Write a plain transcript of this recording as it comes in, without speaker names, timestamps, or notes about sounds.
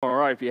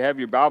right, if you have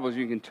your Bibles,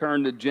 you can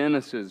turn to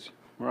Genesis,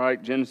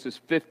 right? Genesis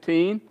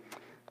 15.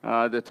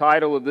 The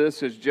title of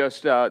this is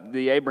just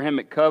the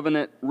Abrahamic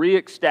covenant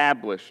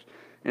reestablished.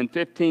 In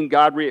 15,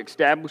 God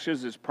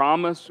reestablishes His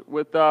promise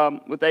with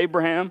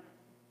Abraham.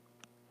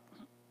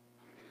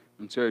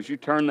 And so as you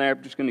turn there,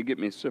 I'm just going to get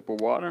me a sip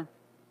of water.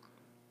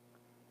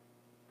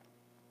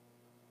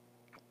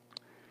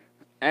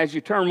 As you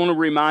turn, I want to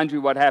remind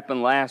you what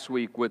happened last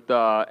week with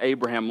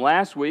Abraham.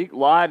 Last week,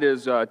 Lot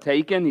is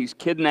taken. He's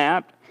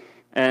kidnapped.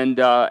 And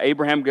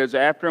Abraham goes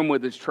after him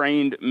with his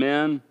trained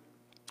men.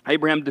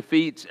 Abraham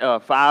defeats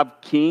 5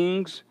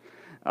 kings.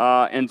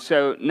 And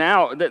so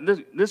now,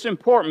 this is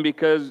important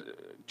because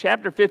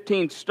chapter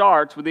 15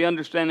 starts with the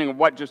understanding of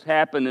what just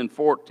happened in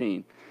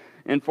 14.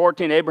 In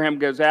 14, Abraham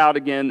goes out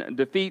again,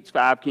 defeats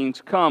 5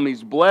 kings,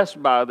 he's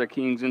blessed by other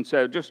kings. And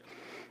so just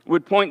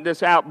would point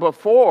this out.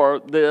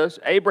 Before this,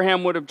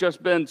 Abraham would have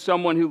just been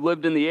someone who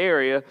lived in the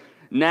area.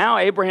 Now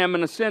Abraham,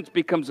 in a sense,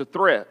 becomes a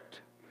threat.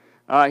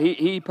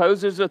 He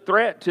poses a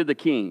threat to the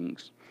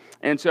kings.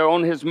 And so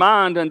on his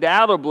mind,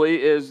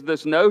 undoubtedly, is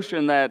this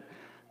notion that,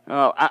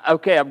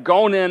 okay, I've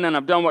gone in and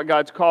I've done what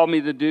God's called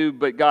me to do,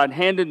 but God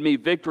handed me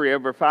victory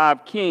over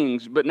 5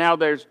 kings. But now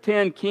there's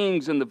 10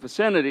 kings in the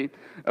vicinity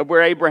of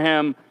where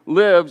Abraham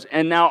lives.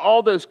 And now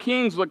all those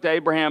kings look to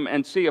Abraham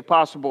and see a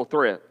possible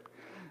threat.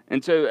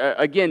 And so,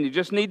 again, you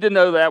just need to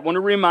know that. I want to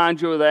remind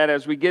you of that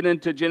as we get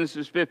into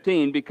Genesis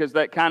 15, because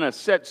that kind of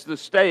sets the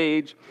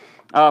stage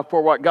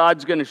for what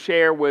God's going to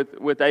share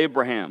with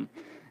Abraham.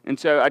 And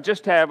so I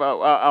just have,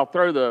 I'll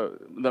throw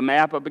the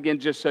map up again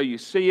just so you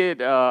see it.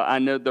 I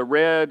know the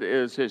red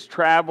is his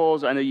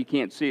travels. I know you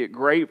can't see it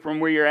great from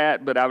where you're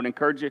at, but I would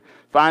encourage you,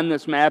 find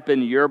this map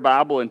in your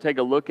Bible and take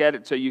a look at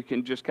it so you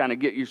can just kind of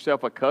get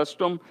yourself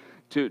accustomed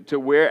to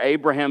where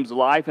Abraham's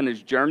life and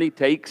his journey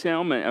takes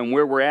him and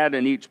where we're at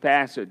in each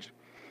passage.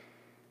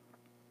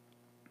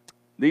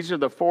 These are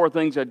the 4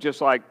 things I'd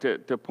just like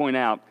to point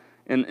out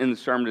in the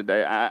sermon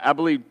today. I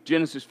believe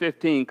Genesis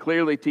 15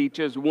 clearly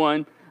teaches,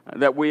 1,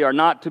 that we are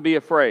not to be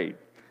afraid.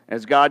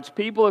 As God's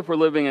people, if we're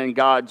living in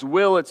God's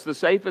will, it's the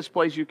safest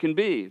place you can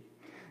be.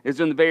 It's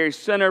in the very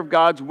center of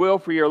God's will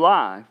for your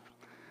life.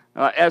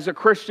 As a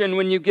Christian,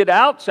 when you get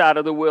outside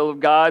of the will of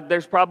God,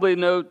 there's probably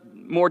no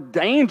more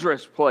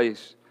dangerous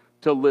place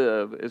to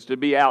live is to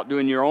be out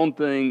doing your own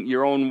thing,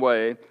 your own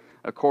way,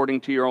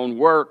 according to your own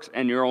works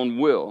and your own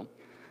will.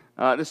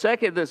 The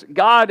second is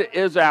God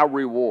is our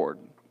reward.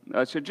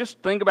 So just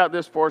think about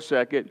this for a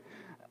second.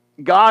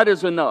 God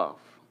is enough.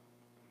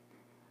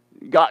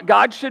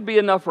 God should be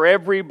enough for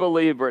every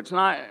believer. It's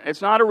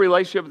not a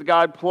relationship with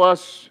God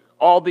plus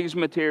all these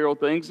material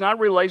things. It's not a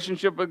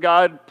relationship with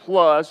God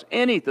plus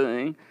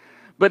anything.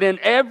 But in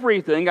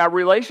everything, our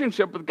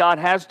relationship with God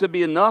has to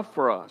be enough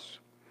for us.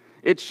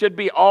 It should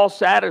be all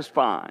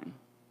satisfying.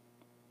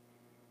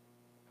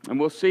 And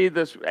we'll see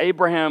this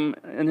Abraham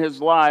in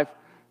his life,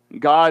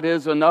 God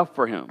is enough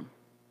for him.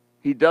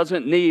 He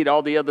doesn't need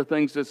all the other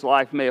things this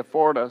life may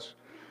afford us.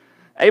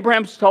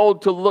 Abraham's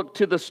told to look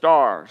to the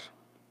stars.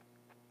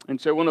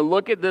 And so I want to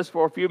look at this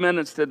for a few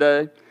minutes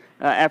today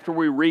after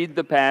we read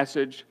the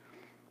passage.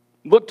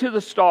 Look to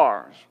the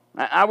stars.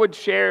 I would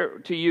share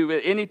to you,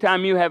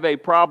 anytime you have a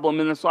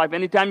problem in this life,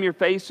 anytime you're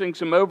facing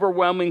some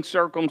overwhelming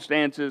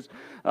circumstances,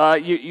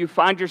 you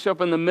find yourself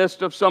in the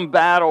midst of some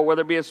battle,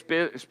 whether it be a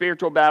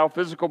spiritual battle,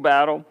 physical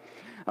battle.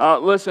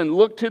 Listen,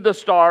 look to the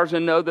stars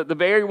and know that the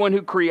very one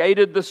who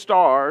created the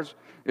stars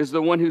is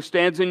the one who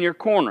stands in your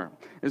corner,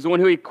 is the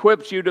one who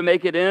equips you to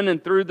make it in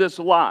and through this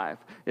life.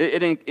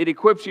 It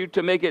equips you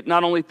to make it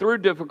not only through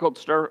difficult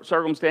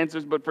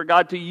circumstances, but for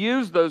God to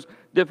use those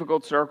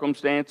difficult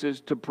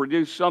circumstances to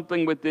produce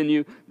something within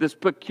you, this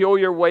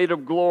peculiar weight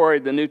of glory,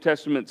 the New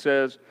Testament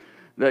says,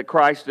 that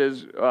Christ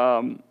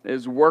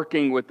is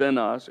working within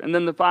us. And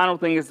then the final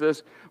thing is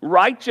this: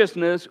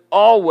 righteousness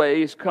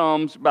always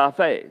comes by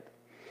faith.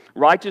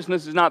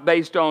 Righteousness is not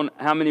based on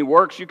how many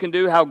works you can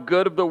do, how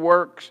good of the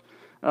works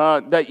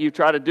that you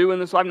try to do in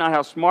this life, not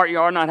how smart you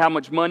are, not how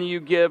much money you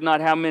give, not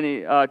how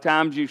many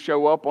times you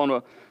show up on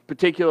a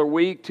particular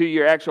week to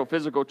your actual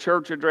physical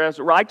church address.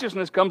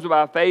 Righteousness comes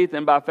by faith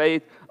and by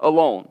faith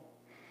alone.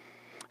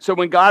 So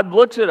when God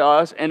looks at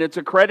us and it's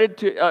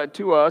accredited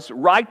to us,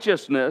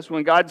 righteousness,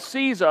 when God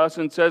sees us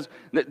and says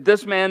that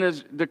this man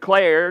is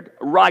declared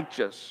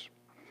righteous.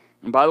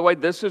 And by the way,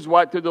 this is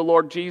what through the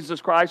Lord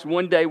Jesus Christ,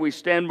 one day we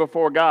stand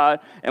before God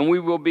and we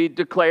will be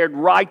declared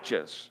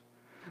righteous.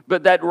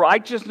 But that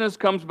righteousness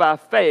comes by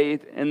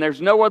faith, and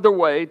there's no other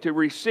way to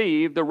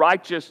receive the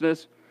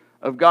righteousness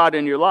of God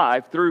in your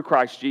life through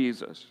Christ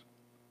Jesus.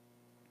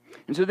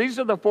 And so these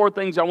are the 4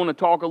 things I want to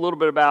talk a little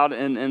bit about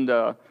and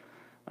go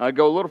a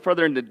little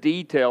further into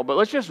detail. But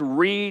let's just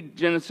read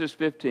Genesis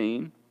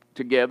 15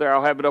 together.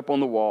 I'll have it up on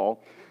the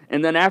wall.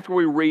 And then after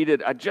we read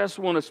it, I just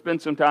want to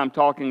spend some time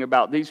talking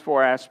about these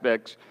 4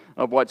 aspects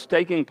of what's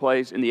taking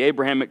place in the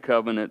Abrahamic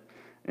covenant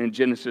in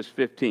Genesis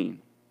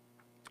 15.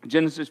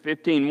 Genesis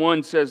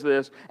 15:1 says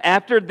this,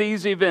 after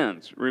these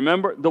events,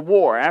 remember the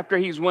war, after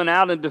he's went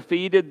out and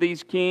defeated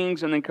these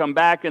kings and then come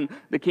back and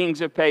the kings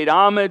have paid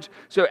homage.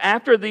 So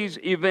after these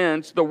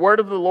events, the word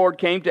of the Lord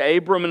came to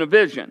Abram in a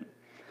vision.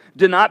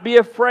 Do not be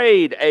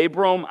afraid,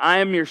 Abram, I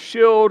am your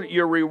shield,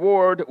 your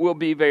reward will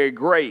be very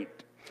great.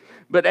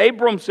 But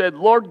Abram said,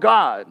 Lord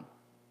God,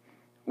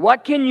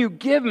 what can you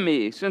give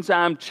me since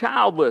I am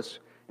childless?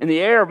 And the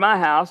heir of my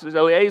house is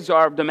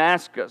Eleazar of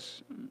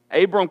Damascus.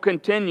 Abram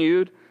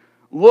continued,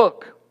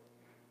 look,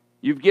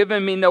 you've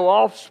given me no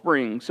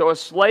offspring, so a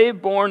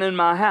slave born in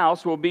my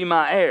house will be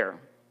my heir.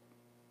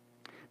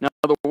 Now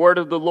the word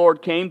of the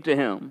Lord came to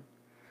him.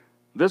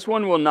 This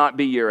one will not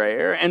be your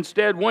heir.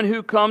 Instead, one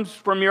who comes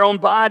from your own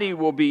body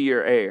will be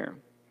your heir.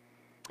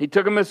 He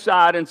took him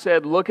aside and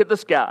said, look at the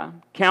sky,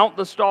 count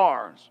the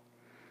stars,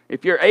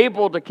 if you're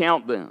able to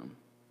count them.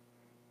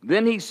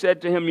 Then he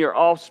said to him, your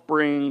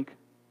offspring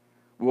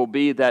will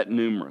be that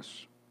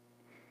numerous.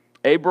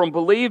 Abram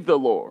believed the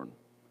Lord,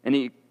 and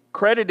he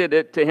credited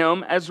it to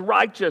him as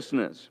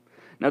righteousness.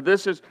 Now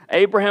this is,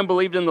 Abraham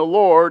believed in the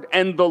Lord,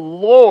 and the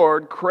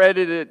Lord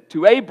credited it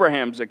to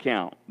Abraham's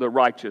account, the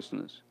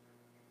righteousness.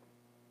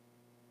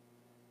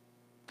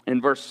 In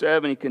verse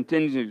 7, he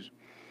continues,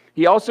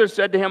 he also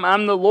said to him,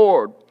 I'm the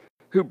Lord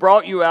who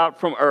brought you out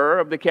from Ur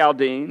of the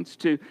Chaldeans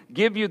to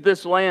give you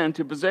this land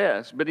to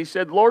possess. But he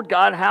said, Lord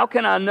God, how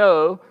can I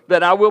know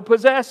that I will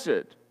possess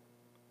it?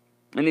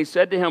 And he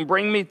said to him,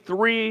 bring me a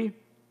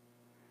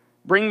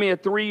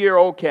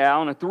 3-year-old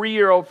cow and a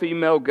 3-year-old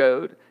female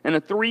goat and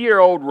a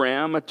 3-year-old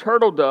ram, a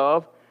turtle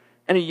dove,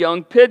 and a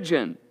young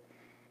pigeon.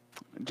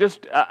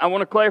 I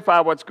want to clarify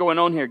what's going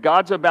on here.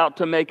 God's about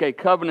to make a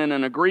covenant,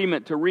 an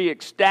agreement to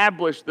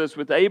reestablish this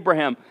with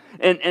Abraham.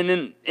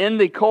 And in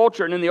the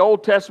culture and in the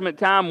Old Testament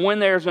time, when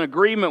there's an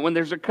agreement, when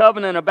there's a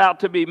covenant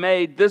about to be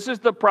made, this is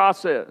the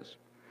process.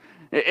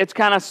 It's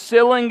kind of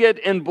sealing it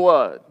in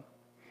blood.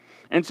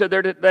 And so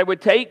they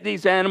would take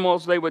these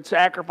animals, they would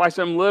sacrifice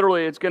them.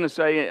 Literally, it's going to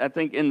say, I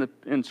think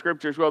in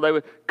Scripture as well, they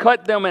would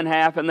cut them in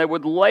half and they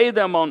would lay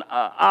them on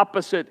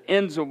opposite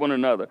ends of one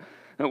another.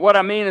 And what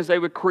I mean is they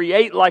would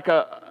create like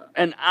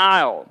an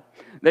aisle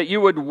that you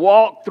would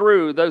walk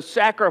through those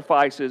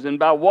sacrifices. And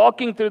by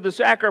walking through the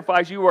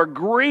sacrifice, you are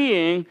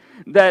agreeing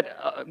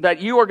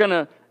that you are going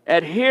to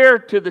adhere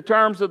to the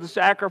terms of the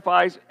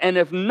sacrifice. And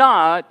if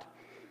not,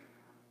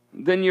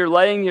 then you're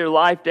laying your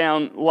life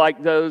down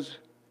like those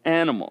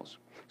animals.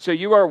 So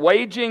you are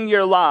waging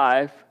your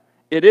life.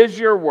 It is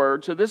your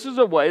word. So this is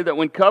a way that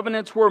when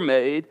covenants were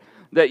made,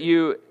 that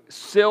you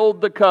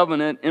sealed the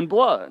covenant in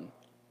blood.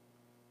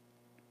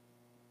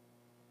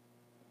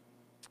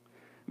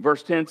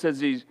 Verse 10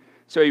 says,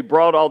 so he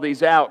brought all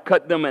these out,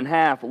 cut them in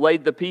half,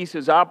 laid the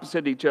pieces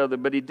opposite each other,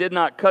 but he did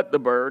not cut the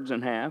birds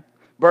in half.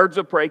 Birds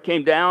of prey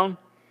came down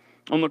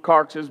on the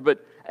carcasses,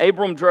 but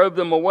Abram drove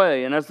them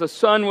away. And as the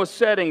sun was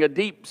setting, a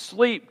deep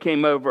sleep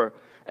came over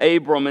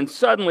Abram, and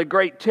suddenly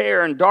great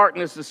terror and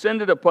darkness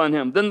descended upon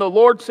him. Then the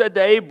Lord said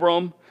to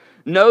Abram,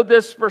 know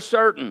this for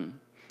certain,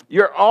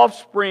 your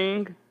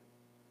offspring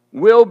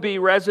will be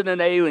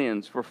resident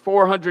aliens for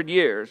 400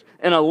 years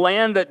in a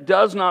land that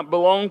does not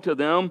belong to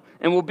them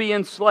and will be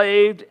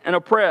enslaved and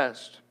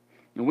oppressed.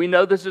 And we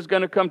know this is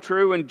going to come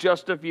true in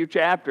just a few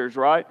chapters,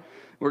 right?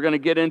 We're going to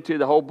get into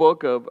the whole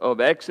book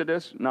of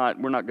Exodus.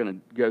 We're not going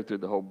to go through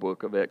the whole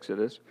book of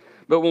Exodus.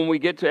 But when we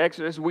get to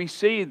Exodus, we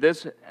see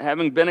this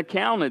having been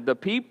accounted. The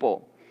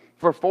people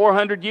for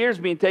 400 years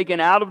being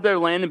taken out of their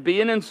land and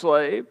being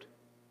enslaved.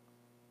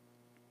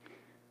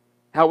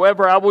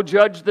 However, I will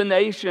judge the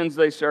nations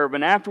they serve,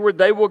 and afterward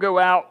they will go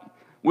out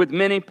with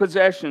many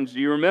possessions. Do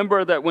you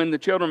remember that when the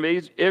children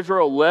of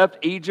Israel left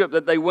Egypt,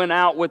 that they went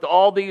out with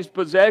all these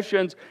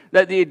possessions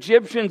that the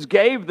Egyptians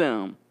gave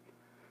them?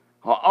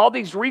 All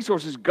these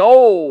resources,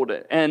 gold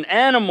and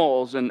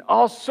animals and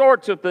all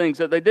sorts of things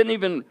that they didn't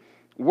even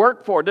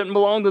work for, didn't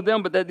belong to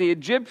them, but that the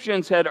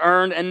Egyptians had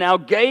earned and now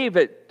gave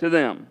it to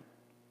them.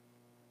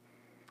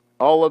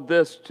 All of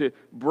this to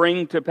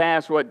bring to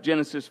pass what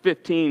Genesis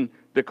 15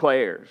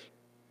 declares.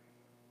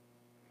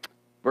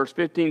 Verse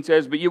 15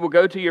 says, but you will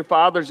go to your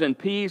fathers in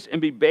peace and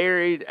be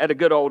buried at a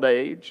good old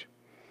age.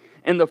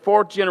 In the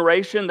 4th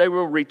generation they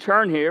will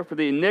return here, for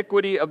the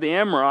iniquity of the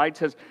Amorites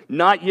has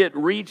not yet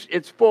reached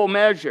its full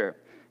measure.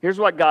 Here's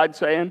what God's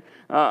saying.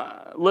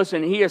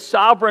 Listen, He is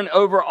sovereign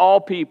over all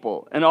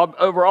people and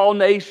over all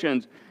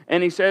nations.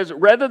 And He says,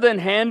 rather than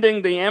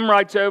handing the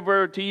Amorites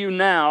over to you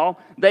now,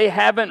 they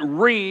haven't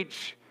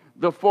reached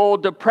the full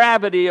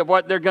depravity of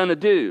what they're going to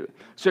do.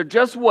 So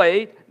just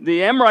wait.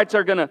 The Amorites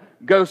are going to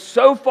go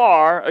so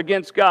far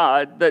against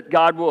God that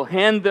God will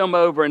hand them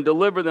over and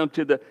deliver them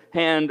to the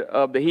hand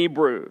of the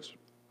Hebrews.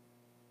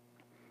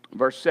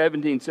 Verse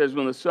 17 says,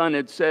 when the sun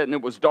had set and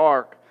it was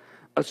dark,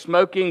 a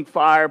smoking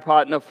fire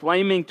pot and a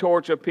flaming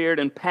torch appeared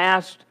and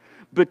passed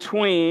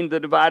between the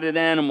divided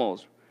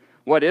animals.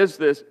 What is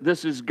this?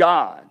 This is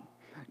God.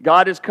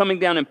 God is coming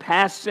down and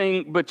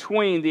passing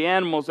between the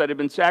animals that have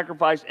been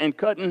sacrificed and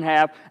cut in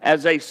half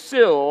as a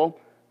seal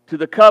to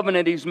the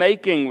covenant He's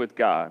making with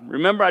God.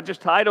 Remember, I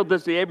just titled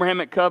this the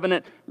Abrahamic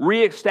Covenant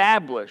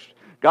Reestablished.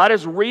 God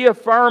is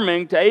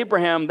reaffirming to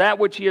Abraham that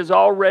which he has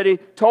already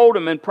told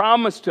him and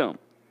promised him.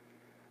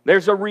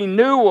 There's a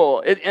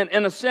renewal.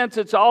 In a sense,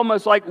 it's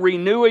almost like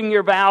renewing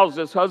your vows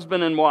as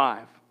husband and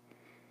wife.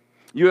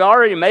 You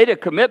already made a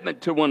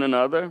commitment to one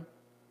another,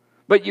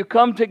 but you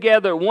come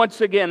together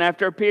once again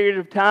after a period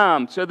of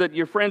time so that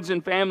your friends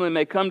and family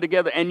may come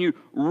together and you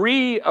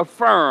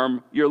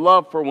reaffirm your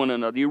love for one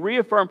another. You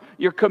reaffirm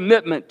your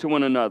commitment to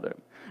one another.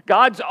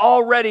 God's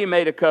already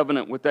made a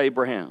covenant with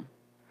Abraham.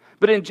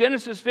 But in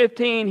Genesis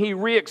 15, he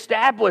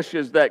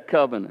reestablishes that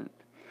covenant.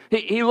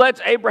 He lets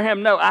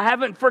Abraham know, I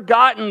haven't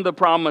forgotten the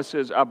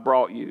promises I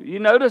brought you. You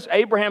notice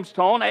Abraham's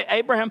tone?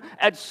 Abraham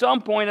at some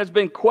point has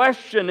been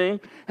questioning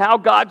how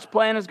God's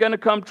plan is going to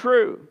come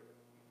true.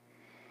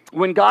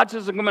 When God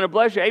says, I'm going to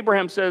bless you,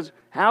 Abraham says,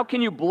 how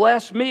can you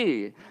bless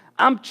me?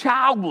 I'm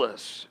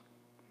childless.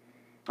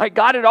 Like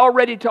God had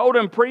already told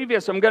him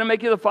previous, I'm going to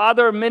make you the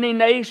father of many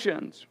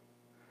nations.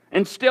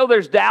 And still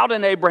there's doubt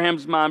in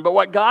Abraham's mind. But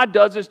what God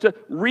does is to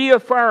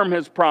reaffirm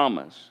his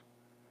promise.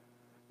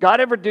 God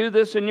ever do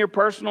this in your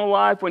personal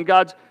life when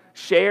God's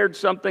shared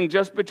something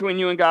just between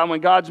you and God,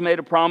 when God's made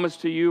a promise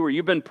to you, or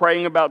you've been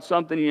praying about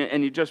something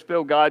and you just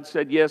feel God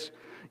said yes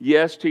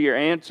to your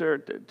answer,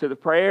 to the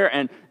prayer,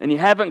 and you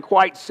haven't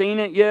quite seen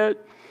it yet,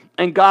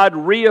 and God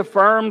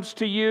reaffirms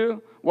to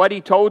you what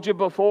he told you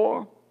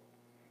before?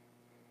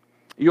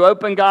 You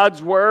open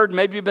God's Word,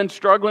 maybe you've been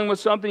struggling with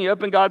something, you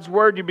open God's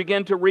Word, you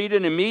begin to read it,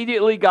 and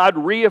immediately God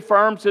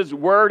reaffirms his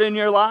Word in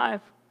your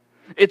life.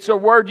 It's a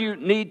word you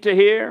need to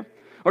hear.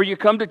 Or you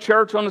come to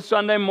church on a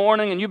Sunday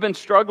morning and you've been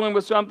struggling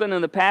with something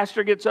and the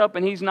pastor gets up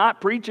and he's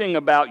not preaching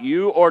about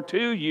you or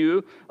to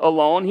you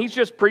alone. He's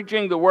just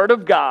preaching the Word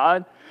of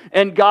God.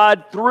 And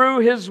God, through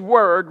his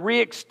Word,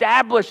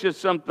 reestablishes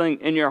something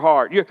in your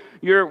heart.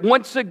 You're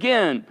once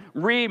again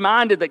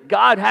reminded that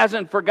God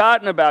hasn't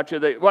forgotten about you.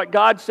 That what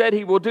God said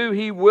he will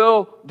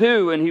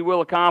do and he will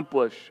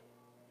accomplish.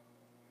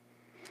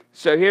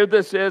 So here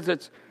this is.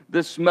 It's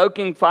this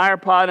smoking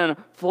firepot and a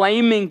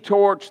flaming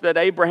torch that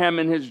Abraham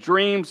in his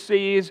dream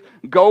sees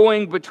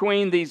going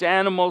between these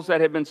animals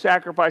that have been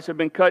sacrificed, have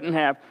been cut in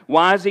half.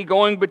 Why is he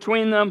going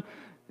between them?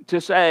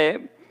 To say,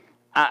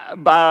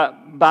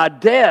 by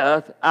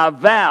death I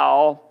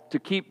vow to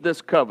keep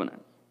this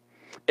covenant.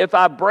 If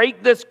I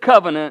break this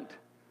covenant,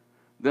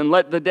 then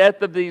let the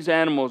death of these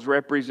animals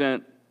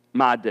represent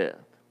my death.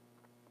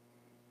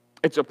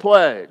 It's a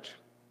pledge.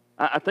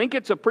 I think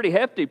it's a pretty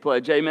hefty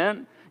pledge,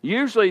 amen?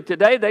 Usually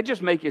today they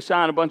just make you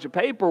sign a bunch of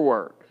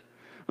paperwork.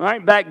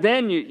 Right? Back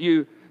then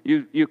you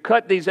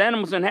cut these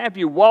animals in half,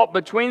 you walked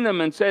between them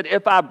and said,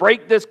 if I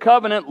break this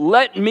covenant,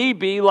 let me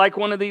be like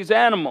one of these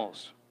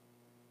animals.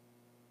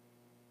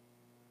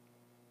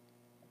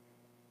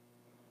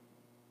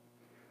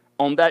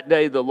 On that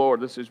day the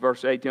Lord, this is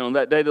verse 18, on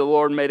that day the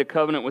Lord made a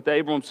covenant with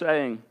Abram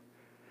saying,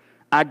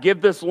 I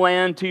give this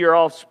land to your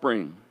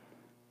offspring,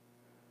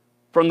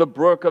 from the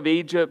brook of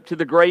Egypt to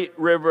the great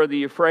river, the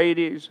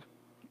Euphrates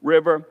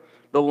River,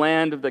 the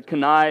land of the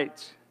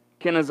Kenites,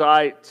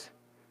 Kenizzites,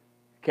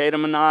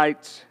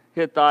 Canaanites,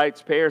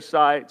 Hittites,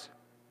 Perizzites,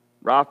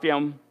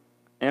 Rephaim,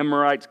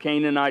 Amorites,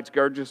 Canaanites,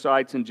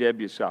 Girgashites, and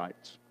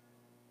Jebusites.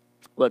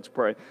 Let's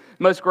pray.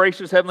 Most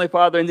gracious Heavenly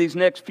Father, in these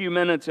next few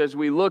minutes as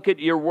we look at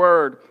your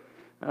word,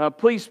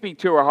 please speak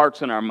to our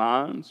hearts and our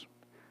minds.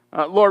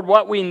 Lord,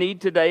 what we need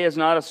today is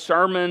not a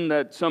sermon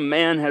that some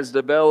man has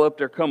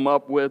developed or come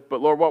up with, but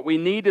Lord, what we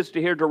need is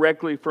to hear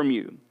directly from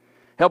you.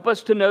 Help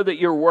us to know that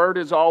your word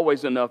is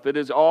always enough. It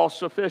is all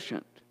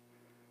sufficient.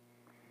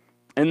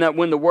 And that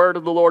when the word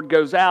of the Lord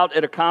goes out,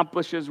 it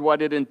accomplishes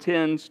what it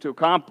intends to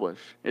accomplish.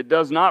 It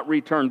does not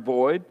return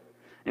void.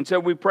 And so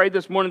we pray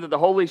this morning that the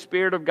Holy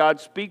Spirit of God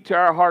speak to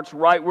our hearts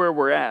right where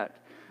we're at.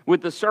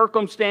 With the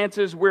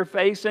circumstances we're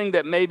facing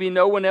that maybe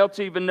no one else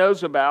even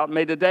knows about,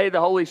 may today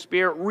the Holy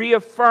Spirit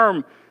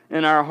reaffirm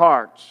in our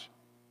hearts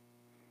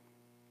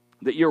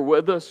that you're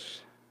with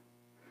us,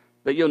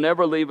 that you'll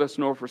never leave us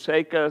nor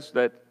forsake us,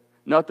 that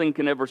nothing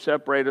can ever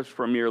separate us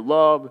from your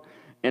love.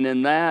 And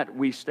in that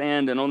we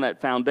stand, and on that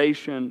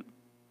foundation,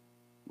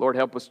 Lord,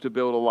 help us to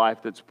build a life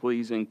that's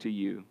pleasing to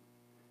you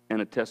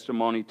and a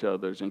testimony to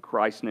others. In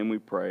Christ's name we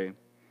pray.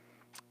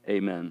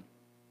 Amen.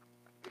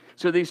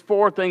 So these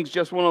four things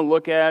just want to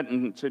look at,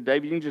 and so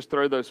David, you can just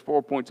throw those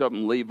 4 points up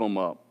and leave them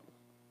up.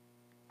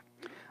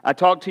 I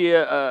talked to you,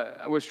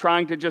 I was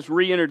trying to just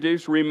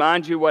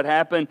remind you what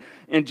happened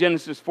in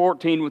Genesis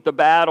 14 with the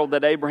battle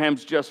that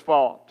Abraham's just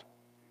fought.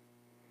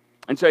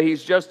 And so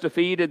he's just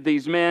defeated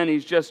these men.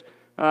 He's just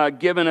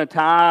given a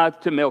tithe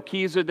to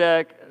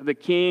Melchizedek, the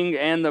king,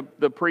 and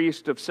the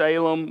priest of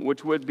Salem,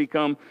 which would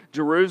become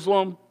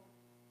Jerusalem.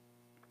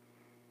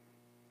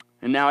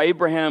 And now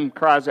Abraham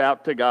cries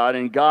out to God,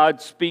 and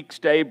God speaks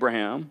to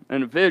Abraham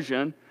in a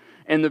vision.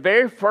 And the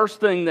very first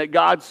thing that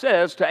God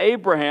says to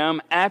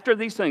Abraham after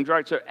these things,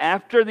 right? So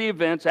after the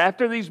events,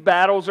 after these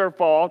battles are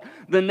fought,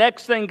 the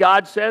next thing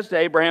God says to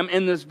Abraham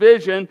in this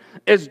vision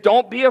is,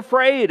 don't be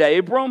afraid,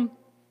 Abram.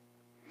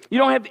 You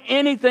don't have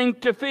anything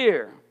to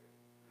fear.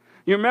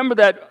 You remember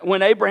that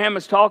when Abraham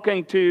is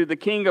talking to the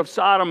king of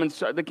Sodom, and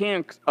the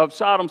king of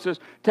Sodom says,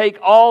 take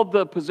all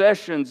the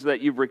possessions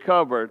that you've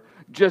recovered,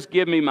 just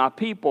give me my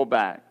people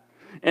back.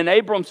 And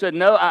Abram said,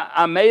 no,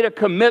 I made a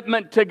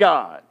commitment to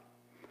God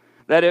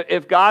that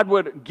if God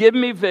would give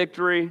me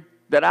victory,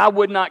 that I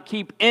would not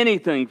keep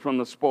anything from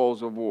the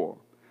spoils of war.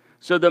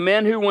 So the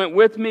men who went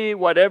with me,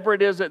 whatever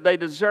it is that they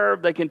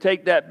deserve, they can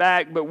take that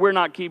back, but we're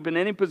not keeping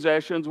any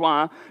possessions.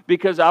 Why?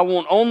 Because I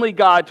want only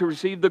God to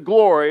receive the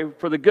glory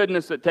for the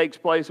goodness that takes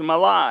place in my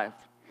life.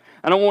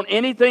 I don't want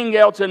anything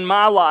else in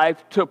my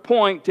life to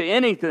point to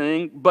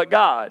anything but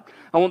God.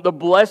 I want the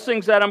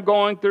blessings that I'm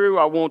going through.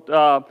 I want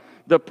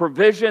the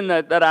provision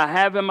that I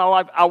have in my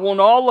life. I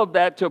want all of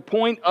that to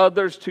point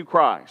others to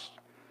Christ.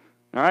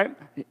 All right?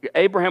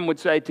 Abraham would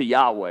say to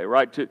Yahweh,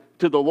 right?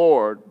 To the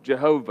Lord,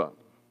 Jehovah.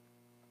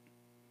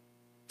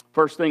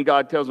 First thing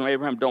God tells him,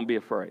 Abraham, don't be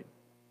afraid.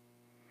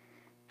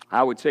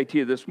 I would say to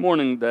you this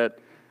morning that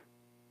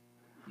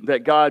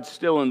God's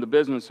still in the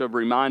business of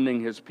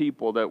reminding His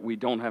people that we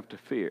don't have to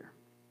fear.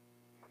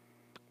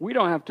 We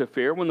don't have to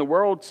fear when the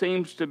world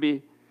seems to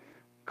be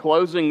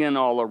closing in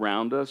all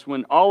around us,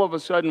 when all of a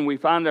sudden we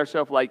find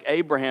ourselves like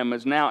Abraham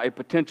is now a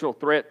potential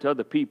threat to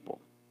other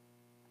people.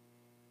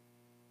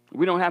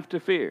 We don't have to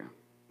fear.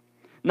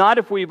 Not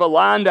if we've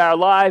aligned our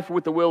life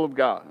with the will of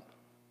God.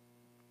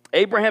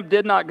 Abraham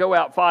did not go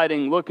out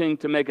fighting looking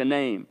to make a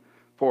name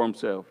for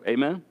himself.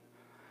 Amen?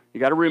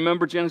 You got to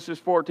remember Genesis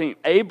 14.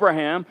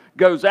 Abraham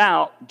goes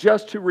out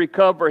just to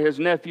recover his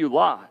nephew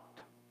Lot.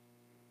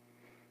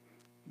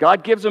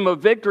 God gives him a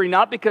victory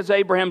not because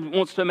Abraham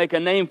wants to make a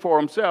name for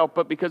himself,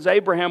 but because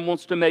Abraham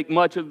wants to make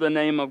much of the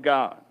name of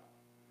God.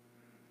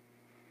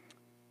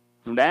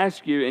 I'm going to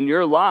ask you, in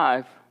your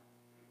life,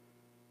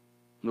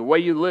 the way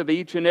you live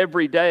each and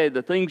every day,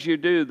 the things you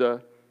do,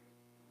 the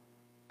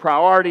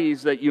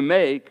priorities that you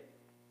make,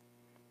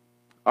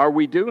 are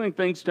we doing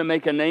things to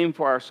make a name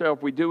for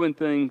ourselves? Are we doing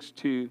things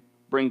to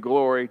bring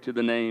glory to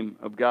the name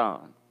of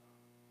God?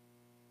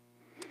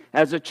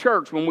 As a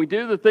church, when we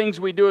do the things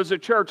we do as a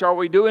church, are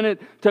we doing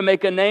it to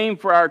make a name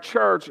for our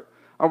church?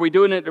 Are we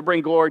doing it to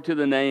bring glory to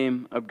the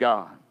name of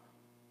God?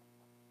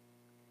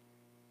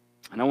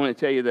 And I want to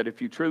tell you that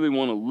if you truly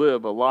want to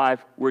live a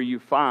life where you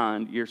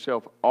find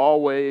yourself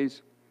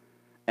always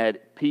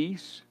at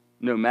peace,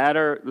 no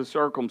matter the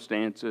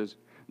circumstances,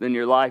 then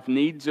your life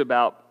needs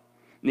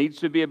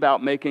to be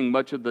about making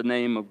much of the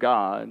name of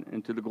God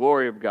and to the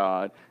glory of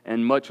God,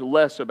 and much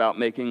less about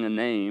making a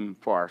name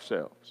for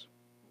ourselves.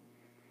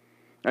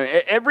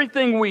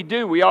 Everything we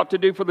do, we ought to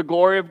do for the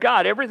glory of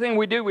God. Everything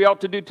we do, we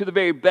ought to do to the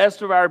very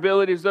best of our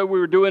ability, as though we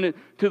were doing it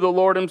to the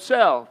Lord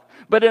Himself.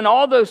 But in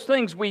all those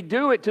things, we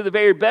do it to the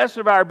very best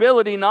of our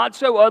ability, not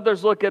so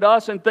others look at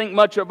us and think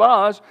much of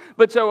us,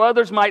 but so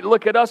others might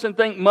look at us and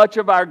think much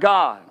of our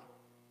God.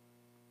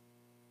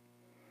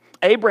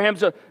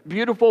 Abraham's a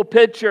beautiful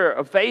picture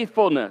of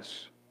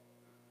faithfulness,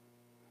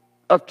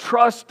 of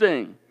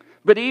trusting.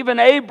 But even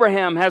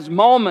Abraham has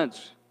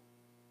moments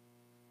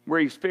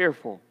where he's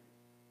fearful,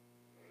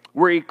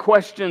 where he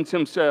questions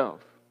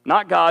himself.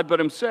 Not God, but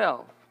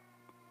himself.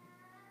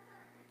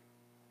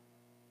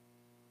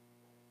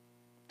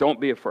 Don't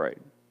be afraid.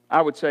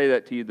 I would say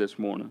that to you this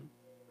morning.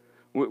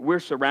 We're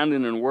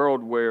surrounded in a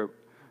world where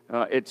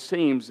it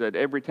seems that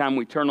every time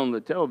we turn on the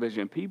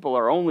television, people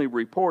are only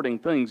reporting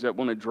things that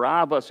want to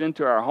drive us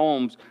into our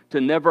homes to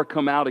never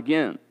come out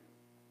again.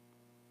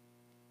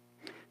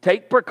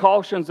 Take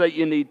precautions that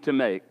you need to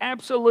make.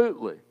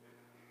 Absolutely.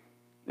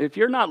 If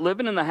you're not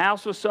living in the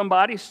house with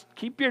somebody,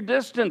 keep your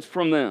distance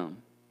from them.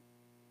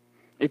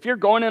 If you're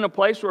going in a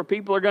place where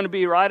people are going to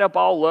be right up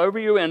all over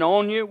you and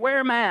on you,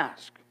 wear a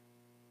mask.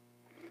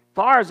 As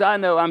far as I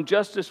know, I'm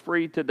just as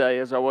free today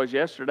as I was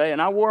yesterday,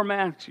 and I wore a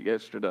mask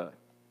yesterday.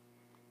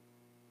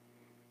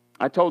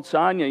 I told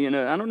Sonia,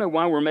 I don't know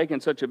why we're making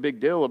such a big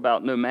deal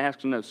about no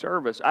masks, no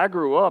service. I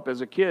grew up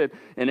as a kid,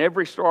 and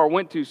every store I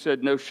went to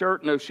said no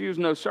shirt, no shoes,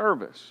 no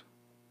service.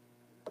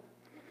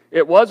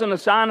 It wasn't a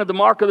sign of the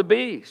mark of the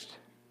beast.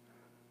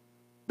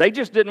 They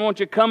just didn't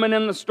want you coming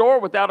in the store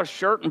without a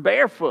shirt and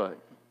barefoot.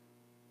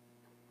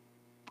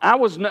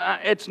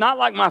 It's not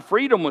like my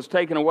freedom was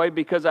taken away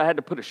because I had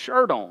to put a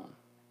shirt on.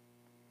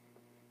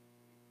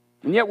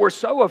 And yet we're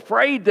so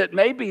afraid that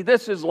maybe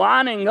this is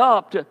lining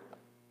up to...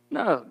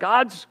 No,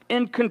 God's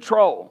in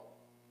control.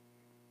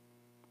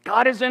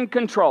 God is in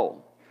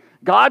control.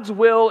 God's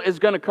will is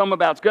going to come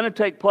about. It's going to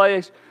take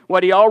place.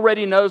 What He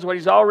already knows, what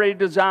He's already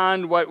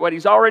designed, what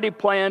He's already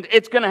planned,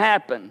 it's going to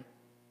happen.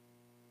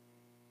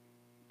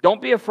 Don't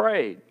be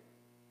afraid.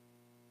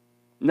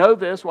 Know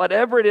this,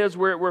 whatever it is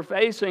we're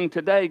facing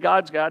today,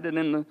 God's got it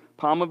in the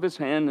palm of His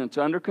hand, and it's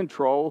under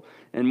control.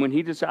 And when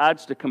He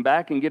decides to come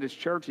back and get His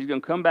church, He's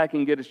going to come back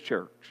and get His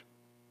church.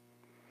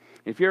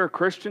 If you're a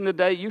Christian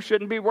today, you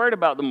shouldn't be worried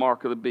about the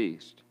mark of the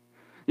beast.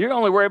 You're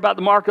only worried about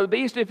the mark of the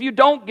beast if you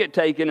don't get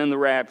taken in the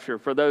rapture,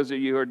 for those of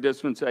you who are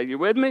dispensated. You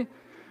with me?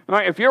 All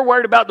right, if you're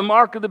worried about the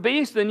mark of the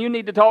beast, then you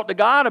need to talk to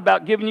God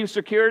about giving you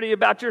security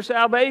about your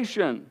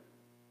salvation.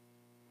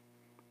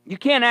 You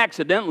can't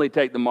accidentally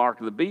take the mark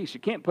of the beast. You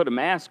can't put a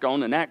mask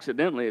on and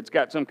accidentally it's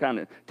got some kind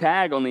of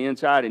tag on the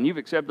inside and you've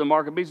accepted the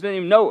mark of the beast, you didn't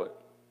even know it.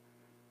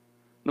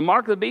 The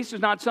mark of the beast is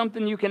not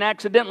something you can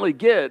accidentally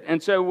get.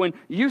 And so when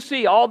you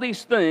see all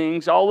these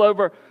things all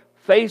over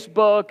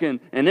Facebook and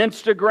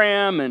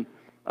Instagram and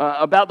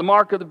about the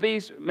mark of the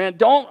beast, man,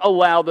 don't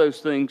allow those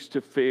things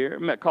to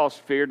cause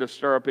fear to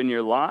stir up in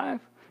your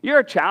life. You're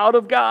a child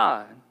of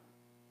God.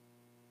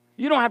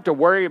 You don't have to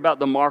worry about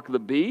the mark of the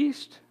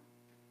beast.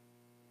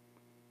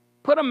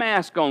 Put a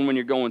mask on when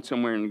you're going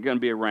somewhere and you're going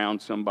to be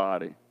around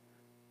somebody.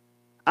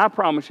 I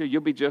promise you,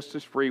 you'll be just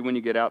as free when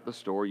you get out the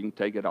store. You can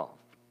take it off.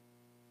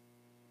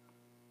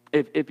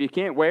 If you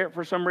can't wear it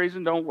for some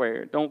reason, don't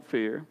wear it. Don't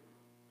fear.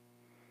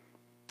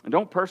 And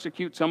don't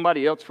persecute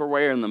somebody else for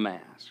wearing the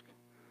mask.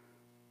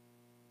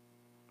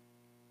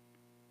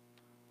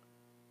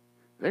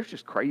 There's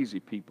just crazy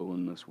people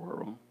in this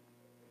world.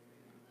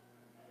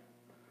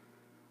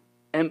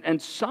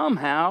 And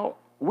somehow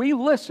we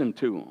listen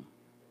to them.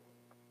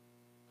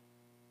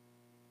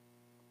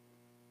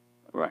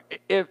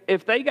 Right.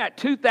 If they got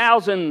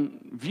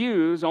 2,000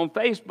 views on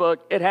Facebook,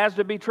 it has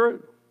to be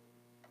true.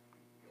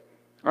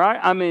 Right?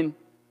 I mean,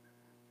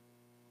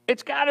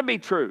 it's got to be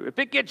true. If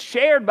it gets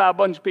shared by a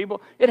bunch of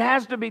people, it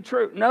has to be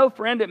true. No,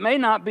 friend, it may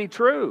not be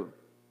true.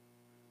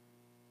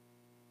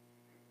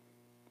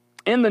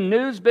 In the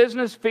news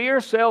business,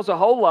 fear sells a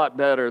whole lot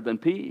better than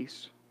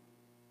peace.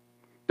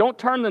 Don't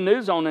turn the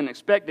news on and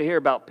expect to hear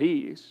about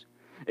peace.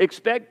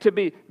 Expect to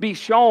be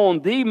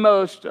shown the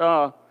most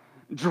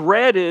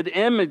dreaded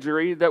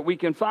imagery that we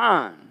can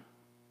find.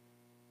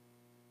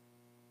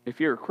 If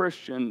you're a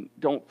Christian,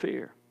 don't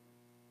fear.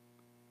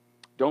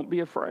 Don't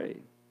be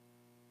afraid.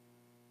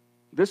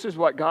 This is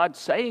what God's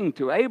saying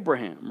to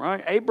Abraham,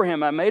 right?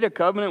 Abraham, I made a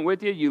covenant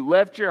with you. You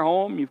left your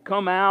home. You've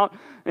come out,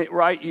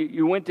 right?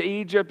 You went to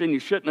Egypt and you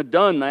shouldn't have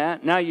done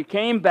that. Now you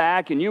came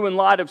back and you and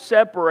Lot have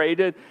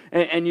separated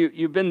and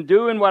you've been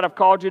doing what I've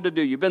called you to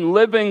do. You've been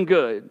living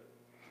good.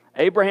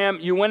 Abraham,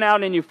 you went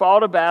out and you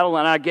fought a battle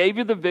and I gave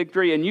you the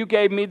victory and you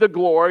gave me the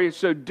glory,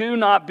 so do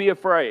not be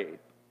afraid.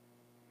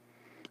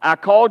 I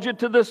called you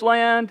to this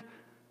land.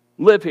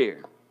 Live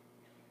here.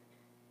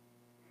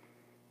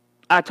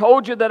 I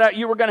told you that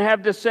you were going to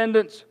have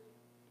descendants.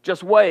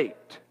 Just wait.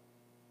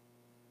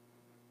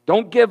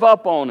 Don't give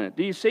up on it.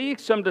 Do you see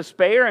some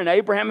despair in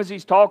Abraham as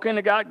he's talking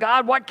to God?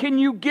 God, what can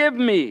you give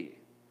me?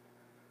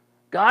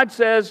 God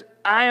says,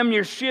 I am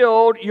your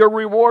shield. Your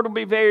reward will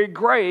be very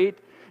great.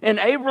 And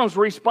Abram's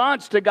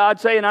response to God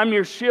saying, I'm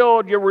your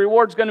shield, your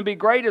reward's going to be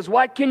great, is,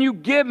 what can you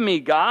give me,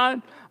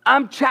 God?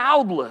 I'm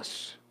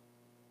childless.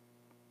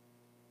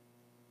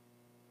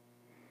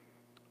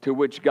 To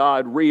which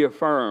God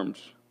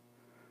reaffirms,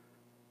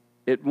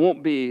 it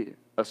won't be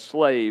a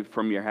slave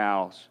from your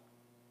house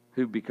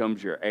who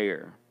becomes your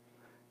heir.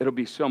 It'll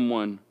be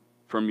someone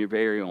from your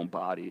very own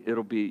body.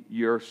 It'll be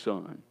your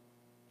son.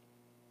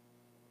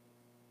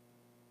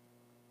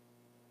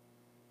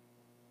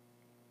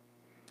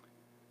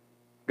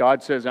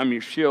 God says, I'm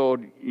your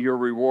shield, your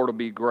reward will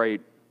be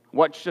great.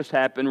 What's just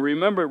happened?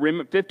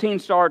 Remember, 15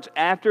 starts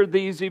after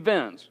these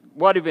events.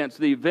 What events?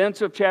 The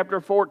events of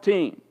chapter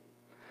 14.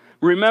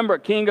 Remember,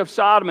 king of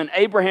Sodom and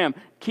Abraham,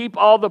 keep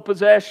all the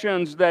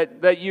possessions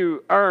that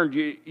you earned.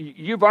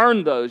 You've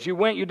earned those. You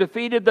went, you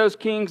defeated those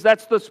kings.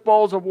 That's the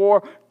spoils of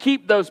war.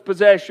 Keep those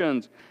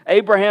possessions.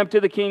 Abraham to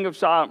the king of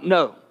Sodom,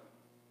 no.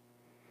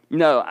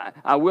 No,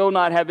 I will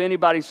not have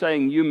anybody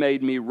saying, you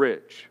made me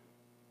rich.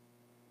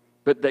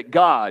 But that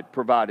God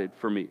provided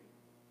for me.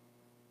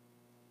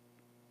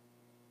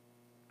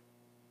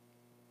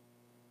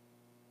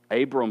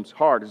 Abram's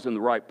heart is in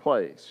the right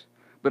place.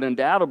 But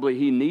undoubtedly,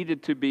 he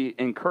needed to be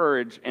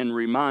encouraged and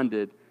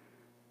reminded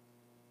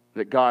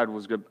that God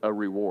was a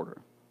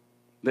rewarder.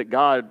 That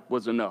God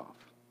was enough.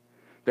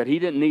 That he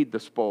didn't need the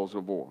spoils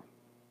of war.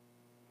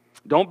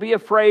 Don't be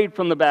afraid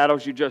from the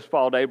battles you just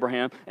fought,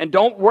 Abraham. And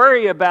don't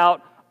worry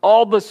about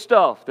all the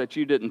stuff that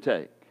you didn't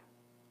take.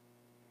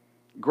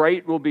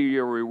 Great will be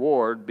your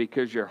reward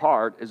because your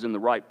heart is in the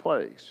right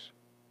place.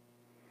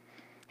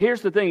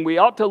 Here's the thing. We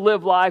ought to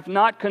live life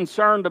not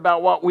concerned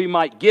about what we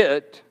might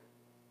get,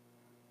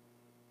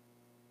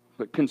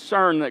 but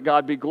concerned that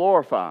God be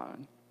glorified.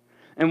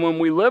 And when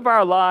we live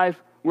our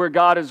life where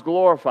God is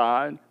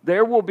glorified,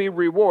 there will be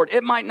reward.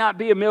 It might not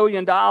be $1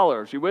 million.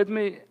 You with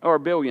me? Or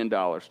 $1 billion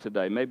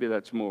today. Maybe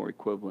that's more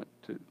equivalent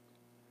to.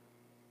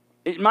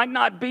 It might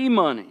not be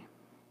money.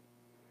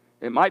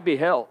 It might be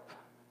health.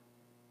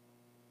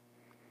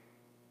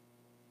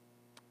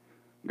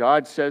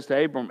 God says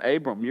to Abram,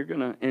 Abram, you're going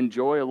to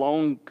enjoy a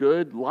long,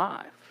 good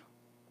life.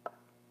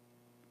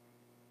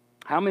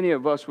 How many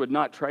of us would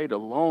not trade a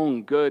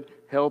long, good,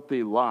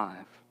 healthy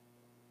life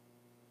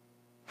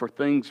for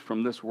things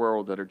from this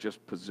world that are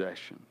just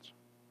possessions?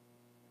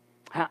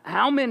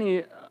 How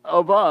many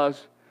of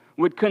us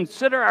would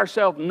consider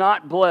ourselves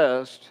not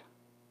blessed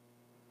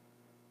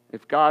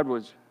if God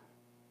was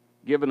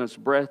giving us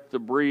breath to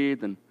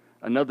breathe and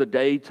another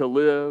day to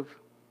live?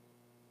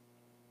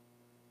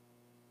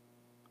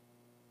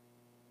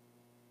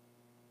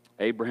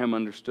 Abraham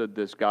understood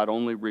this. God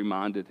only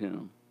reminded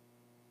him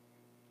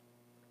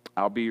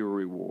I'll be your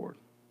reward.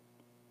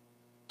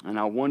 And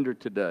I wonder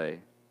today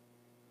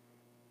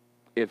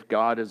if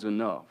God is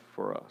enough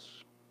for us.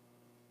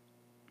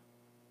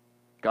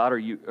 God, are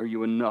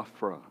you enough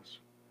for us?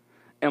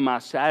 Am I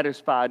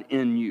satisfied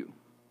in you?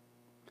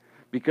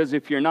 Because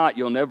if you're not,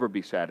 you'll never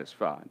be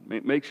satisfied.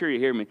 Make sure you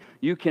hear me.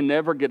 You can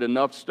never get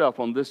enough stuff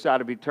on this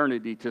side of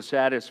eternity to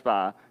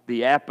satisfy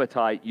the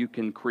appetite you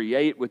can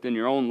create within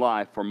your own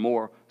life for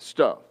more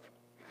stuff.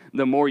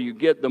 The more you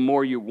get, the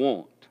more you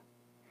want.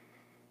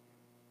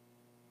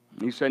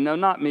 You say, no,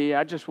 not me.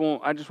 I just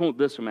want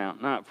this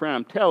amount. No, friend,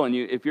 I'm telling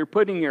you, if you're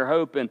putting your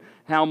hope in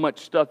how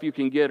much stuff you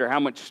can get or how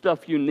much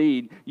stuff you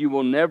need, you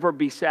will never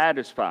be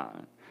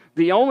satisfied.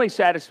 The only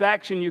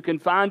satisfaction you can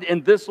find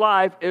in this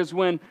life is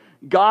when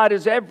God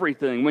is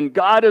everything, when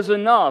God is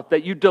enough,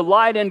 that you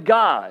delight in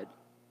God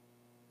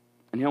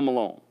and Him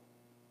alone.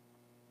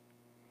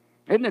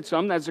 Isn't it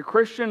something? As a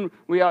Christian,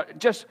 we are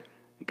just,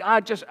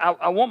 God,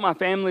 I want my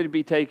family to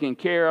be taken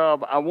care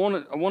of. I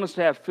want us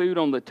to have food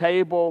on the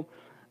table.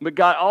 But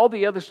God, all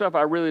the other stuff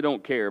I really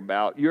don't care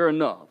about. You're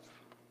enough.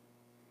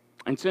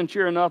 And since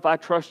you're enough, I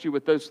trust you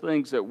with those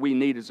things that we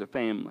need as a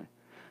family.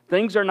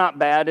 Things are not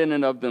bad in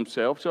and of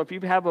themselves. So if you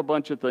have a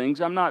bunch of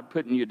things, I'm not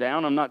putting you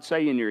down. I'm not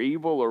saying you're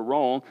evil or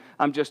wrong.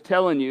 I'm just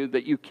telling you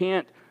that you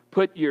can't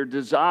put your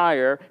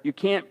desire, you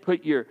can't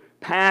put your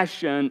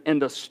passion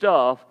into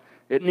stuff.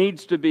 It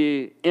needs to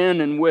be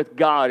in and with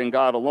God and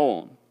God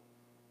alone.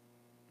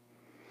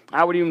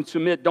 I would even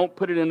submit, don't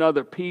put it in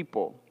other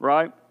people,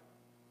 right?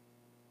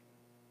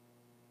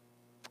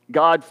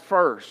 God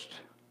first.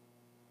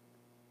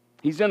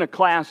 He's in a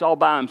class all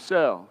by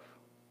himself.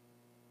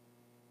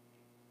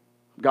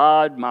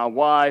 God, my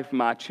wife,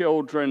 my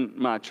children,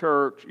 my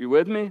church. You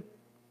with me?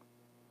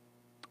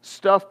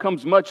 Stuff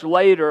comes much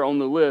later on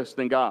the list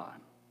than God.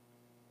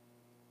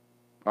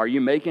 Are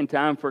you making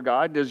time for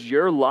God? Does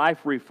your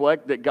life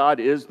reflect that God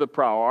is the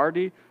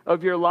priority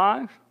of your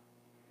life?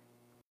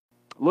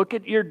 Look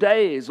at your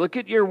days. Look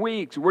at your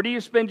weeks. Where do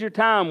you spend your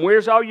time?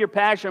 Where's all your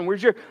passion?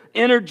 Where's your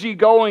energy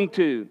going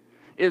to?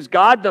 Is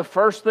God the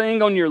first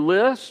thing on your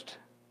list?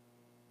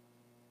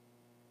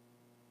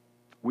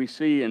 We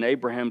see in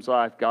Abraham's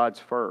life, God's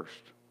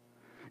first.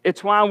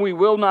 It's why we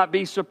will not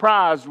be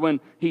surprised when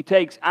he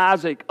takes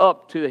Isaac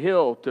up to the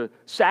hill to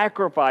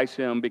sacrifice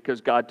him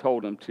because God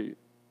told him to.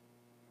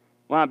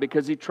 Why?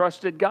 Because he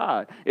trusted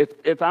God.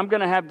 If I'm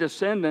going to have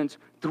descendants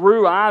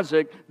through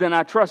Isaac, then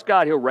I trust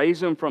God. He'll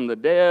raise him from the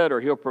dead or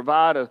He'll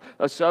provide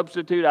a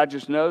substitute. I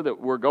just know that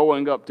we're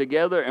going up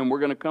together and we're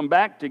going to come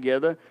back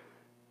together.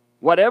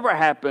 Whatever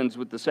happens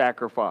with the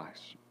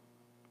sacrifice,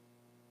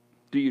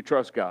 do you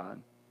trust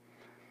God?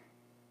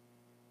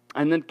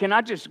 And then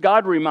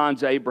God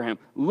reminds Abraham,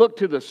 look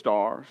to the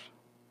stars.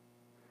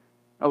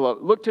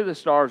 Look to the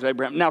stars,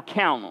 Abraham. Now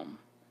count them.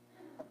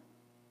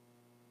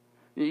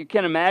 You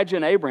can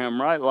imagine Abraham,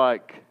 right?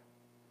 Like,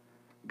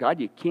 God,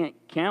 you can't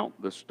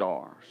count the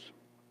stars.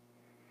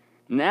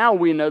 Now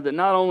we know that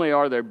not only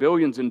are there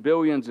billions and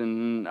billions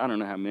and I don't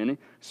know how many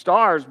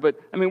stars, but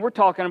we're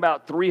talking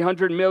about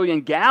 300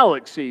 million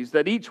galaxies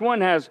that each one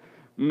has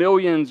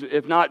millions,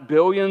 if not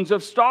billions,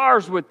 of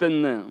stars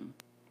within them.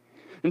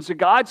 And so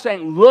God's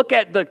saying, look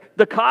at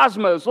the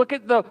cosmos, look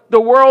at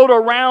the world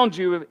around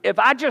you. If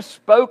I just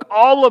spoke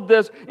all of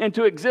this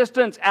into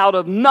existence out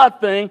of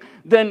nothing,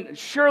 then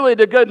surely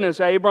to goodness,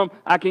 Abram,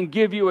 I can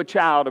give you a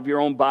child of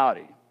your own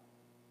body.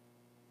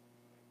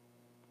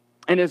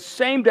 And the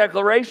same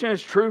declaration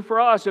is true for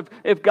us.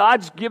 If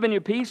God's given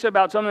you peace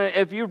about something,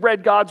 if you've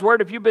read God's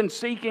Word, if you've been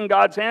seeking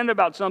God's hand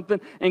about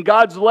something, and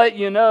God's let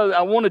you know,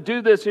 I want to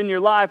do this in your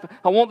life,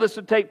 I want this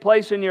to take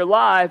place in your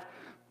life,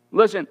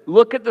 listen,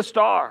 look at the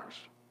stars.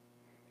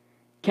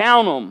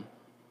 Count them.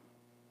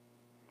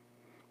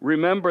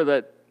 Remember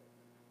that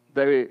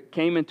they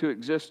came into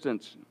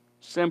existence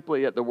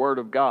simply at the Word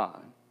of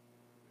God.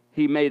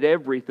 He made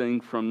everything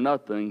from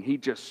nothing. He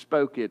just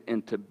spoke it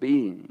into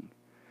being.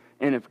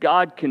 And if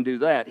God can do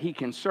that, He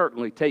can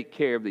certainly take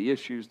care of the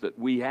issues that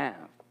we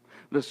have,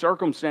 the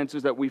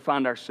circumstances that we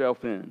find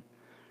ourselves in.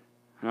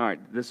 All right,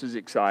 this is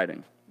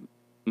exciting.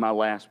 My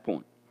last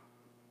point.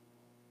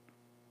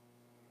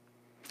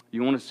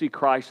 You want to see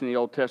Christ in the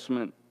Old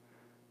Testament?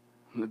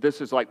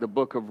 This is like the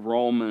book of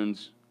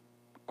Romans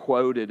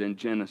quoted in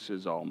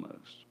Genesis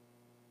almost.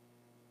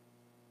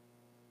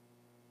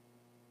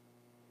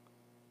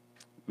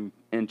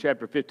 In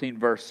chapter 15,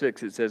 verse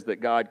 6, it says that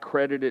God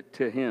credited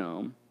to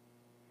him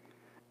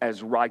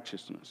as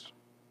righteousness.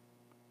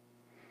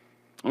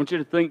 I want you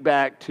to think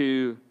back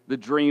to the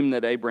dream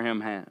that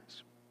Abraham has.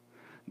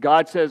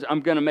 God says,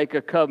 I'm going to make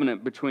a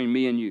covenant between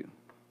me and you.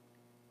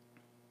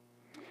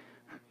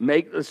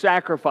 Make the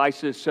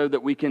sacrifices so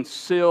that we can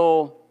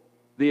seal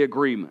the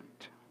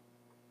agreement.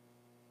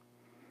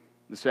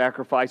 The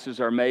sacrifices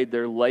are made,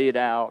 they're laid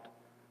out.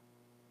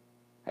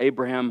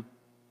 Abraham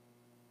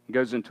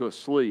goes into a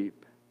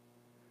sleep,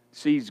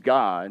 sees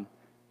God.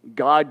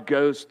 God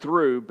goes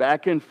through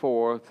back and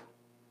forth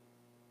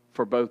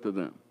for both of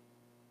them.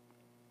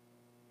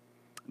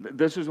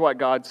 This is what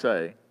God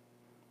say.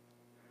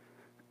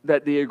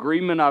 that the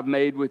agreement I've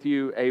made with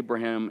you,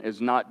 Abraham,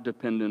 is not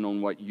dependent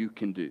on what you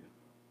can do.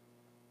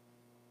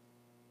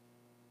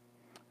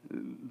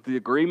 The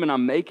agreement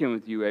I'm making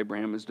with you,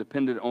 Abraham, is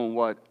dependent on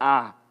what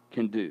I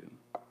can do.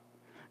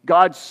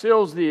 God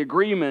seals the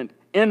agreement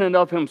in and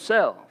of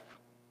himself.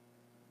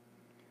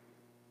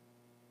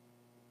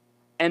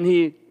 And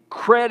he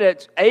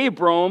credits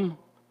Abram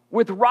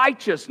with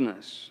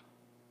righteousness.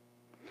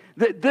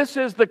 This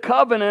is the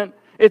covenant.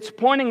 It's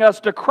pointing us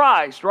to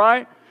Christ,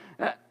 right?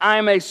 I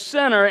am a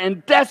sinner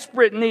in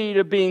desperate need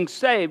of being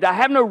saved. I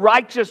have no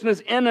righteousness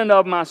in and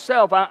of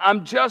myself.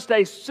 I'm just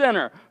a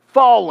sinner,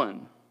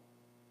 fallen.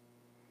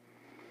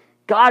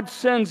 God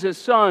sends his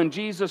Son,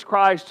 Jesus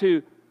Christ,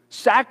 who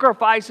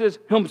sacrifices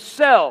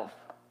himself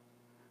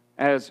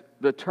as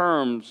the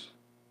terms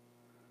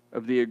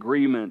of the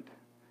agreement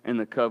and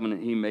the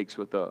covenant he makes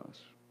with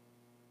us.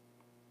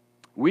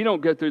 We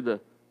don't go through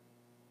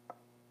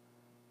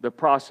the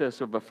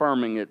process of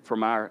affirming it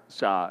from our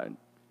side.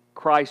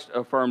 Christ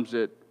affirms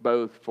it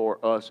both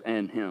for us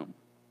and him.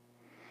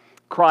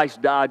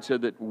 Christ died so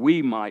that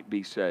we might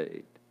be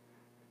saved.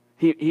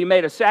 He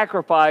made a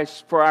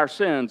sacrifice for our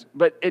sins,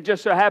 but it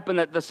just so happened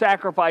that the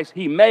sacrifice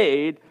he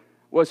made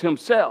was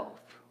himself.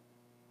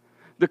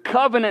 The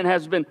covenant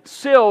has been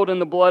sealed in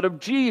the blood of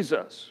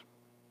Jesus.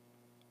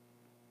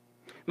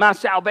 My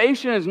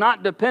salvation is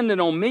not dependent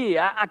on me.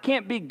 I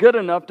can't be good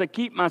enough to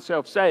keep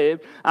myself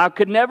saved. I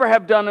could never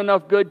have done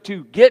enough good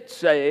to get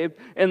saved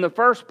in the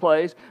first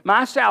place.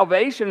 My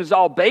salvation is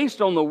all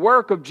based on the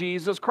work of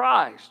Jesus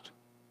Christ.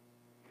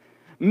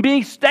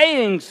 Me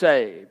staying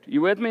saved,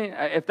 you with me?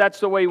 If that's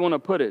the way you want to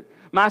put it.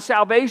 My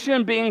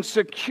salvation being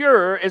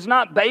secure is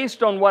not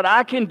based on what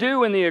I can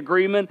do in the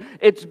agreement.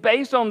 It's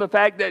based on the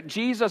fact that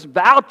Jesus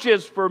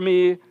vouches for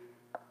me.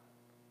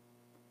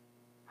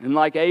 And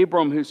like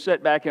Abram, who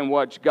sat back and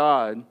watched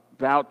God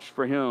vouch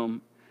for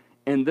him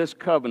in this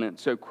covenant,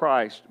 so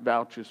Christ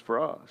vouches for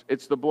us.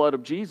 It's the blood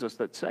of Jesus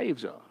that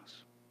saves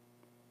us.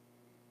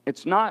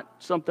 It's not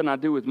something I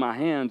do with my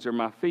hands or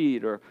my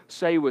feet or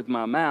say with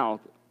my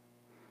mouth.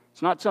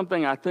 It's not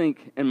something I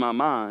think in my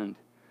mind.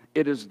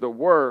 It is the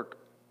work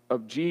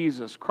of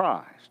Jesus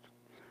Christ.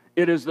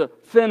 It is the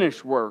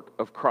finished work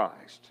of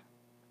Christ.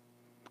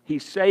 He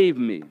saved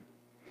me,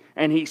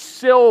 and he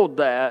sealed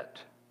that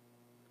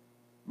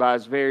by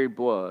his very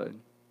blood,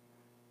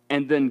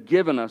 and then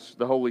given us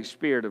the Holy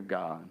Spirit of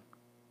God,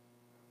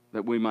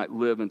 that we might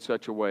live in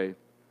such a way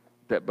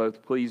that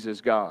both pleases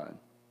God,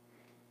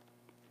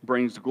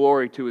 brings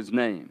glory to his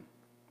name,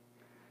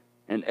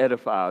 and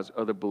edifies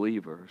other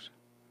believers,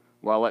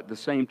 while at the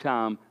same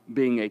time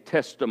being a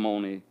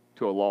testimony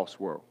to a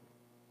lost world.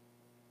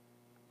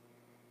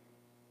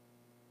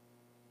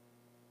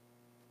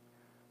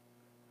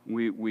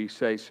 We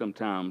say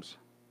sometimes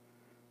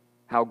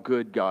how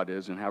good God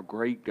is and how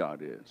great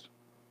God is.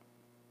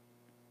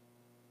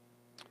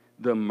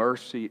 The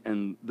mercy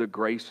and the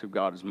grace of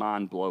God is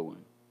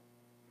mind-blowing.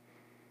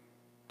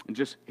 And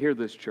just hear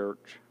this,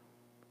 church.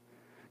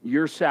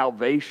 Your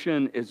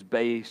salvation is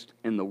based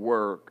in the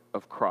work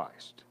of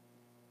Christ.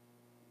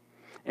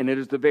 And it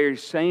is the very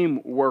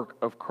same work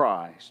of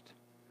Christ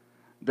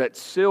that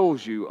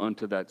seals you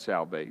unto that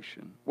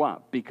salvation. Why?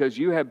 Because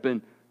you have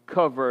been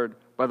covered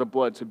by the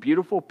blood. It's a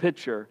beautiful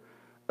picture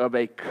of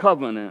a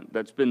covenant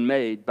that's been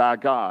made by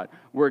God,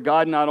 where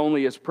God not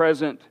only is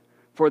present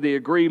for the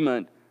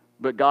agreement,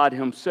 but God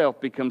himself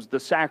becomes the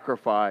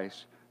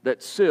sacrifice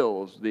that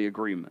seals the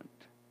agreement.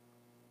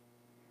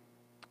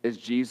 Is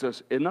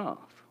Jesus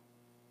enough?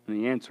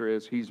 And the answer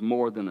is, he's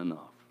more than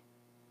enough.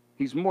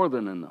 He's more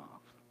than enough.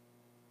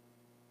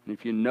 And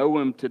if you know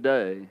him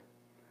today,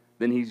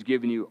 then he's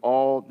given you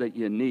all that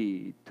you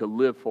need to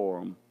live for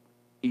him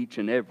each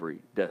and every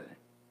day.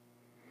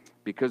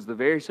 Because the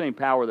very same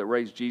power that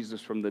raised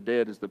Jesus from the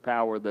dead is the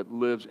power that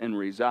lives and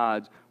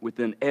resides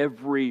within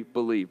every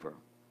believer.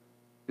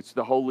 It's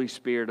the Holy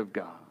Spirit of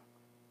God.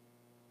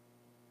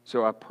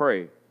 So I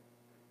pray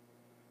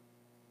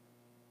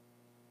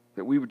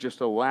that we would just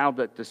allow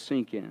that to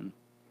sink in,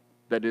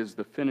 that is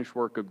the finished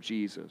work of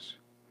Jesus,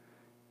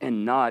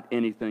 and not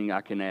anything I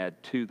can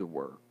add to the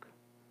work,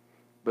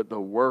 but the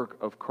work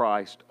of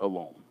Christ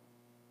alone.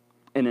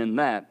 And in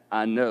that,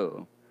 I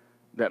know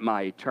that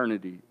my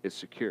eternity is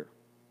secure.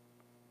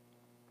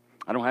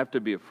 I don't have to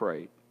be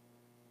afraid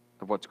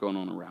of what's going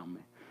on around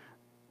me.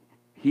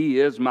 He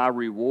is my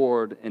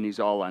reward, and he's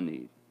all I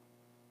need.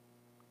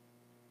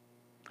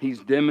 He's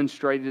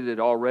demonstrated it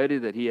already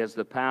that he has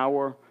the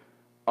power.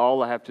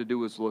 All I have to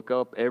do is look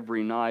up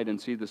every night and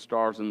see the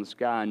stars in the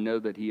sky and know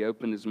that he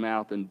opened his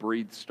mouth and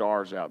breathed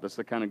stars out. That's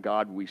the kind of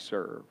God we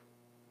serve.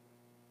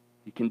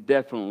 He can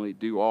definitely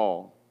do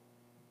all.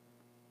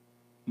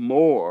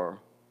 More,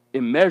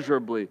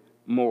 immeasurably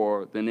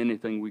more than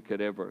anything we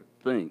could ever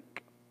think.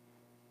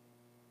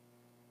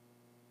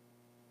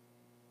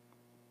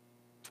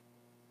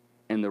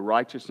 And the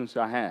righteousness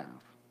I have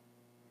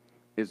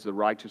is the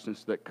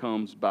righteousness that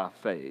comes by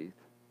faith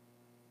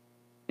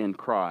in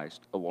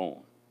Christ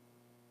alone.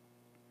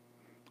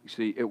 You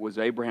see, it was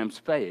Abraham's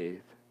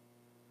faith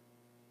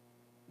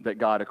that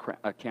God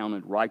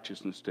accounted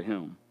righteousness to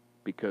him.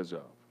 because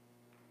of.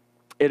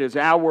 It is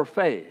our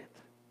faith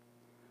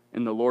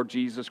in the Lord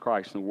Jesus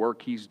Christ and the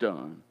work He's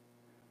done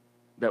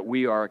that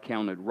we are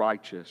accounted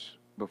righteous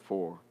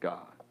before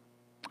God.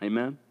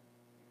 Amen?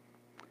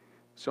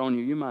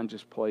 Sonia, you mind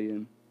just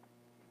playing?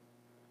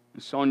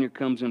 Sonia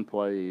comes and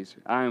plays.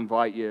 I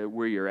invite you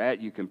where you're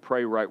at. You can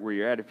pray right where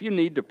you're at. If you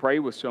need to pray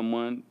with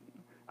someone,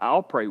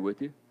 I'll pray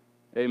with you.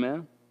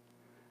 Amen?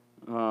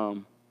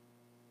 Or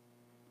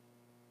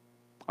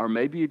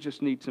maybe you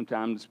just need some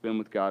time to spend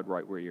with God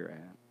right where you're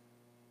at.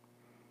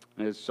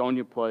 And as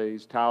Sonia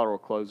plays, Tyler will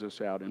close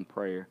us out in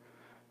prayer.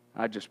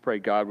 I just pray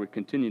God would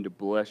continue to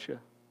bless you,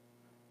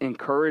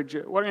 encourage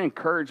you. What an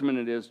encouragement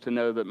it is to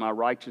know that my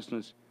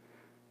righteousness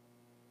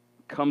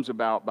comes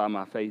about by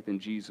my faith in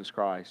Jesus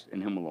Christ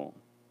and Him alone.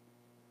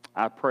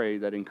 I pray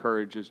that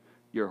encourages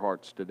your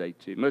hearts today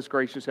too. Most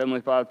gracious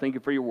Heavenly Father, thank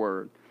you for your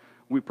word.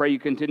 We pray you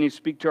continue to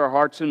speak to our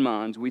hearts and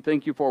minds. We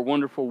thank you for a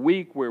wonderful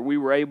week where we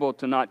were able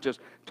to not just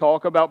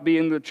talk about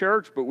being the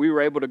church, but we were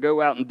able to go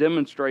out and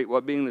demonstrate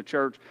what being the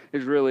church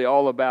is really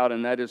all about,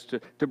 and that is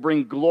to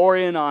bring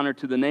glory and honor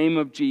to the name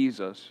of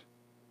Jesus,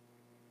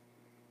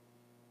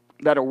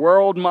 that a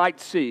world might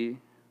see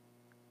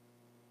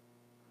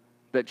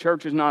that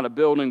church is not a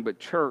building, but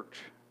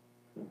church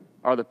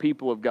are the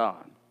people of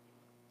God.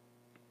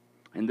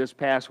 And this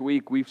past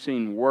week, we've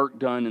seen work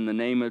done in the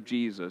name of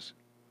Jesus,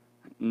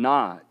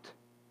 not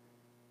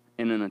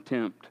in an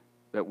attempt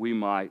that we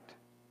might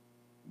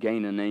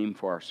gain a name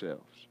for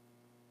ourselves.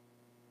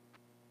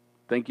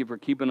 Thank you for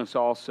keeping us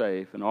all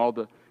safe and all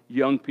the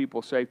young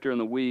people safe during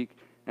the week.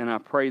 And I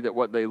pray that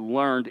what they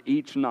learned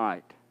each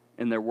night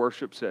in their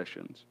worship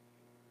sessions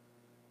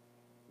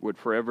would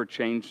forever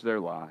change their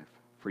life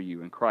for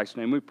you. In Christ's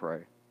name we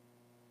pray.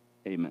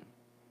 Amen.